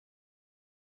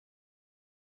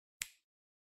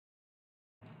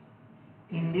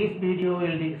In this video,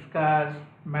 we'll discuss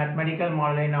mathematical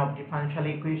modeling of differential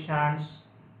equations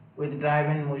with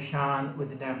driven motion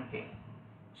with damping.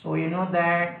 So you know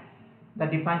that the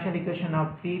differential equation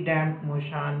of free damped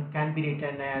motion can be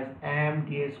written as m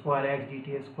d square x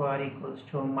dt square equals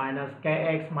to minus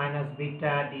kx minus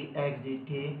beta dx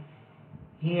dt.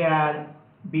 Here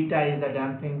beta is the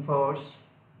damping force.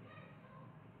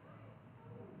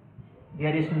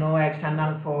 There is no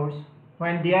external force.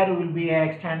 When there will be an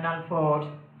external force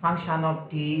function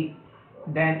of t,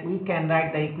 then we can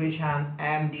write the equation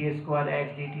m d square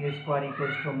x dt square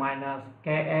equals to minus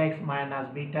kx minus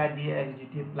beta dx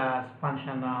dt plus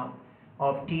function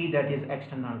of t, that is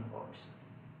external force.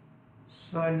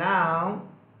 So now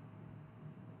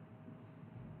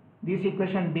this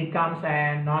equation becomes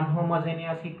a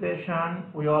non-homogeneous equation.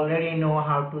 We already know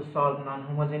how to solve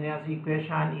non-homogeneous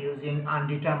equation using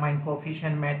undetermined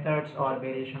coefficient methods or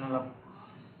variational of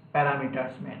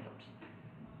parameters methods.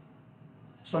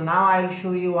 So now I'll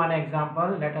show you one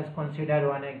example. Let us consider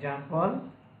one example.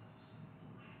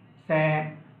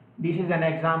 Say this is an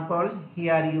example.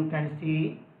 Here you can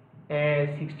see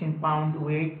a 16-pound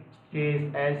weight stays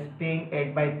as spring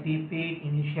 8 by 3 feet.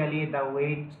 Initially the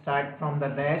weight starts from the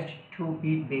rest 2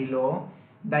 feet below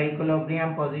the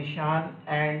equilibrium position,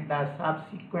 and the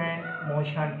subsequent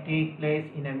motion takes place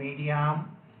in a medium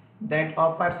that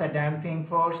offers a damping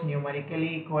force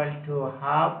numerically equal to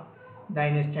half the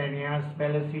instantaneous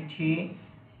velocity.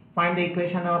 Find the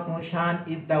equation of motion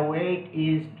if the weight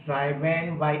is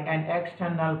driven by an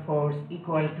external force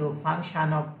equal to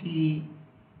function of t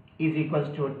is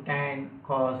equals to tan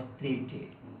cos 3t.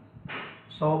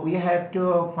 So we have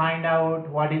to find out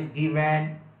what is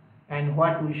given and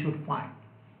what we should find.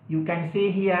 You can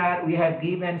see here we have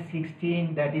given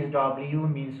 16, that is W,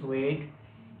 means weight.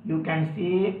 You can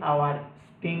see our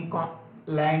spring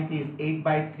length is 8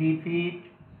 by 3 feet,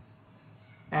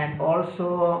 and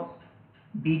also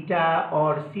beta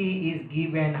or C is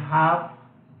given half,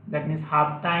 that means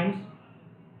half times.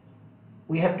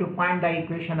 We have to find the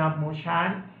equation of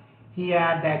motion.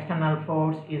 Here the external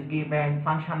force is given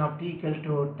function of t equal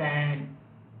to tan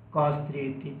cos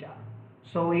 3 theta.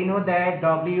 So we know that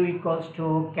W equals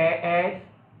to Ks.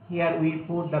 Here we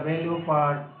put the value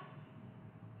for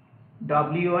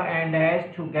W and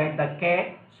S to get the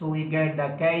K. So we get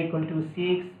the K equal to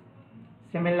 6.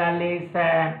 Similarly,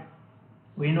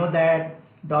 we know that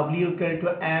W equal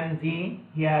to mg.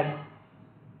 Here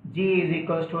G is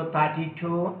equals to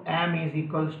 32, M is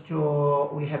equals to,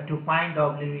 we have to find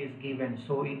W is given,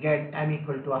 so we get M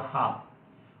equal to a half.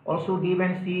 Also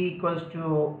given C equals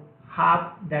to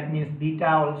half, that means beta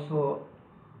also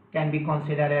can be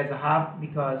considered as a half,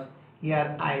 because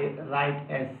here I write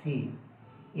as C.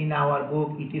 In our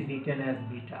book it is written as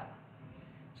beta.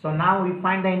 So now we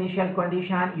find the initial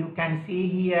condition. You can see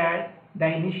here the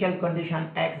initial condition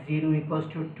x0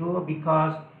 equals to 2,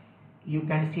 because you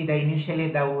can see the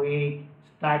initially the weight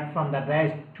start from the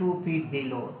rest 2 feet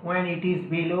below. When it is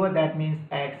below, that means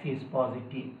x is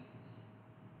positive.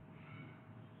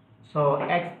 So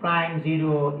x prime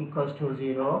 0 equals to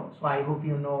 0. So I hope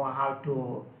you know how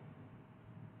to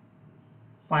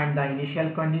find the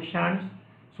initial conditions.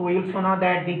 So we also know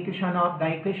that the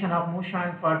equation of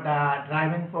motion for the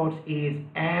driving force is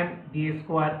m d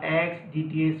square x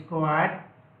dt squared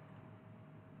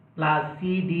plus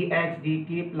c dx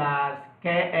dt plus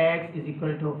kx is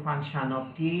equal to function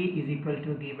of t is equal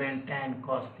to given tan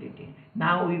cos 3t.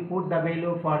 Now we put the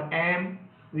value for m,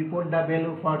 we put the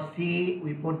value for c,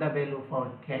 we put the value for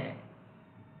k.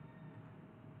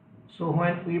 So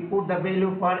when we put the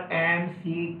value for m,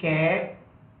 c, k,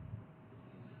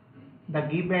 the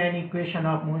given equation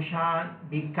of motion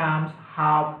becomes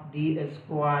half d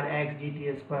square x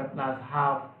dt square plus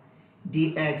half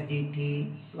dx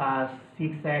dt plus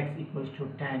 6x equals to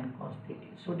tan cos 3t.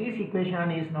 So this equation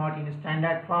is not in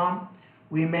standard form.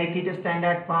 We make it a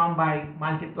standard form by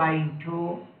multiplying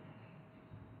 2.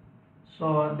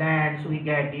 So then we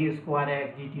get d square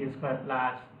x dt square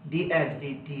plus dx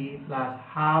dt plus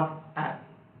half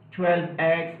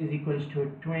 12x is equals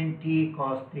to 20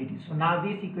 cos 3t. So now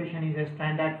this equation is a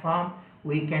standard form.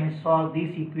 We can solve this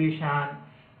equation.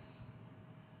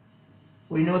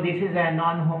 We know this is a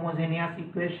non-homogeneous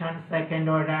equation, second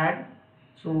order.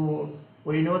 So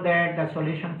we know that the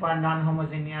solution for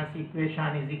non-homogeneous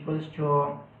equation is equals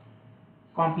to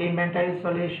complementary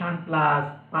solution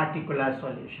plus particular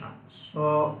solution.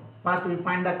 So first we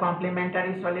find the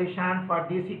complementary solution for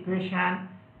this equation.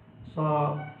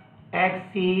 So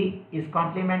xc is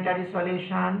complementary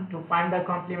solution. To find the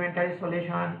complementary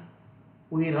solution,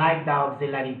 we write the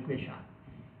auxiliary equation.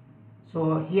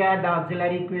 So here the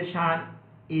auxiliary equation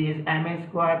is m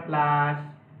square plus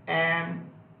m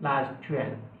plus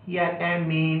 12. Here m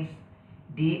means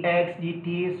dx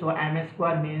dt, so m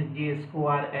square means d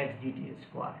square x dt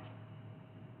square.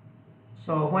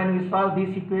 So when we solve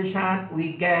this equation,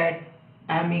 we get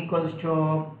m equals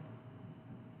to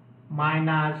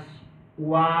minus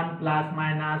 1 plus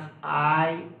minus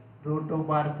I root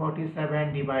over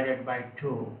 47 divided by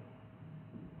 2.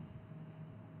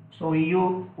 So we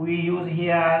use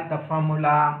here the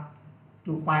formula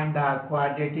to find the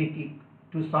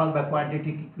to solve the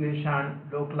quadratic equation.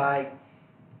 Look like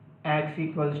x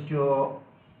equals to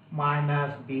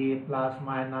minus b plus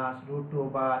minus root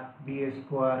over b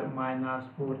square minus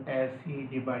 4ac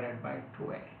divided by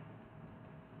 2a.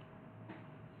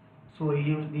 So we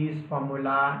use this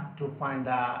formula to find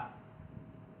the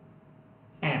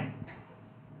m.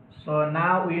 So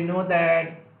now we know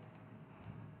that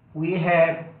we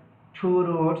have two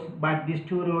roots, but these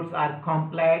two roots are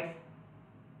complex.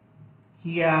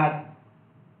 Here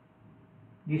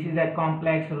this is a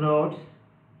complex root.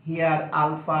 Here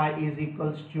alpha is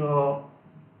equals to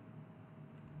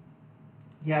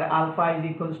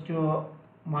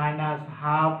minus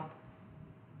half,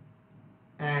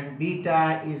 and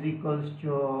beta is equals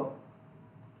to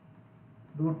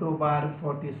root over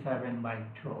 47 by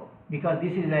 2, because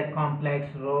this is a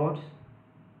complex root.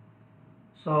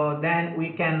 So then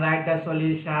we can write the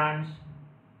solutions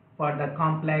for the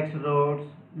complex roots.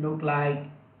 Look like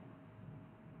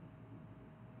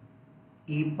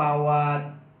e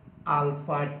power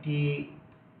alpha t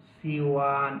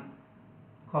c1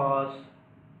 cos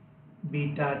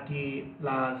beta t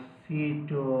plus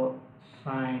c2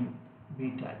 sin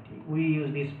beta t. We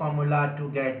use this formula to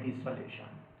get this solution.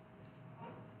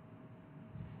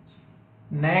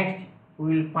 Next,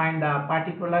 we will find the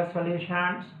particular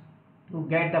solutions. To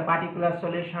get the particular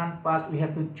solution, first we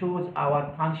have to choose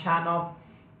our function of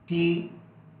t.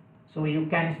 So you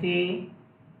can see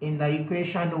in the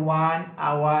equation 1,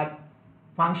 our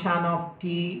function of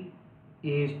t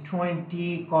is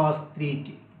 20 cos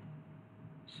 3t.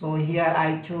 So here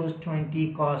I choose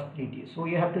 20 cos 3t. So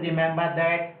you have to remember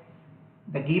that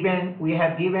we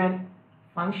have given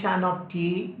function of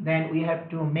t, then we have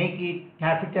to make it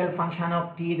capital function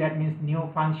of t, that means new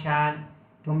function.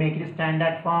 To make it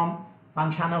standard form,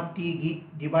 function of t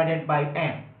divided by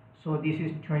m. So this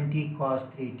is 20 cos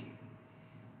 3t.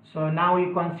 So now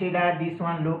we consider this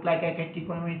one look like a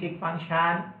trigonometric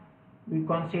function. We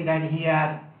consider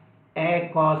here a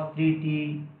cos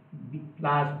 3t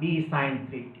plus b sin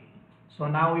 3t. So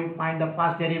now we find the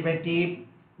first derivative.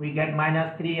 We get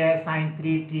minus 3a sin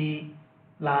 3t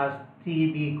plus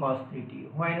 3b cos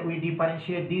 3t. When we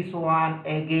differentiate this one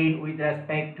again with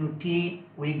respect to t,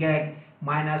 we get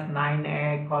minus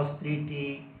 9a cos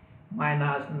 3t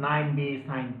minus 9b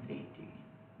sin 3t.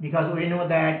 Because we know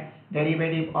that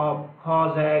derivative of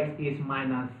cos x is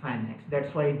minus sin x.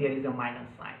 That's why there is a minus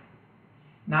sign.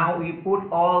 Now we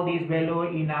put all these value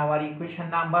in our equation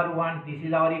number 1. This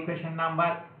is our equation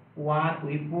number 1.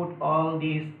 We put all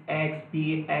these x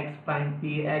p, x prime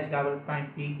p, x double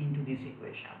prime p into this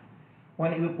equation.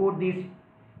 When we put this,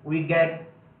 we get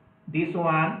this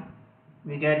one,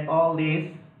 we get all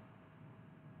this.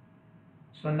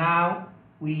 So now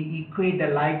we equate the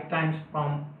like terms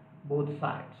from both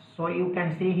sides. So you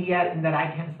can see here in the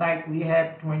right hand side we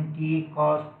have 20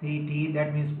 cos 3t.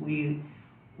 That means we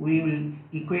will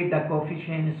equate the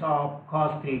coefficients of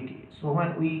cos 3t. So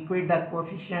when we equate the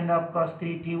coefficient of cos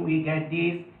 3t, we get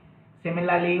this.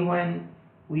 Similarly, when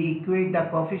we equate the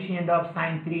coefficient of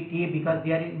sin 3t, because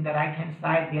there is in the right hand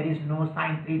side there is no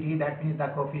sin 3t, that means the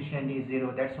coefficient is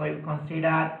 0. That's why we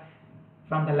consider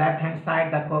from the left hand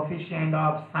side the coefficient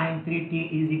of sin 3t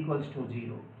is equals to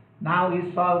 0. Now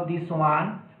we solve this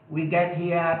one. We get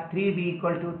here 3b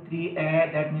equal to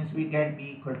 3a, that means we get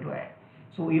b equal to a.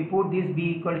 So we put this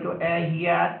b equal to a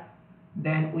here,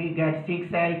 then we get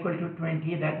 6a equal to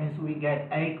 20, that means we get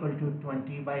a equal to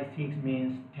 20 by 6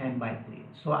 means 10 by 3.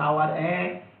 So our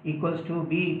a equals to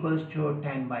b equals to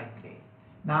 10 by 3.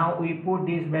 Now we put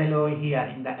this value here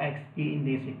in the xp in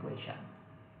this equation.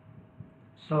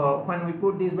 So when we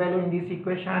put this value in this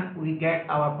equation, we get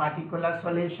our particular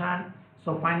solution.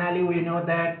 So finally we know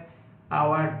that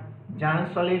our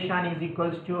general solution is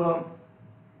equals to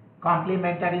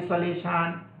complementary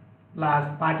solution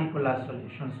plus particular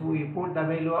solution. So we put the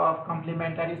value of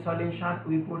complementary solution,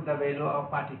 we put the value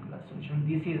of particular solution.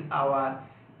 This is our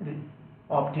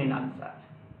obtained answer.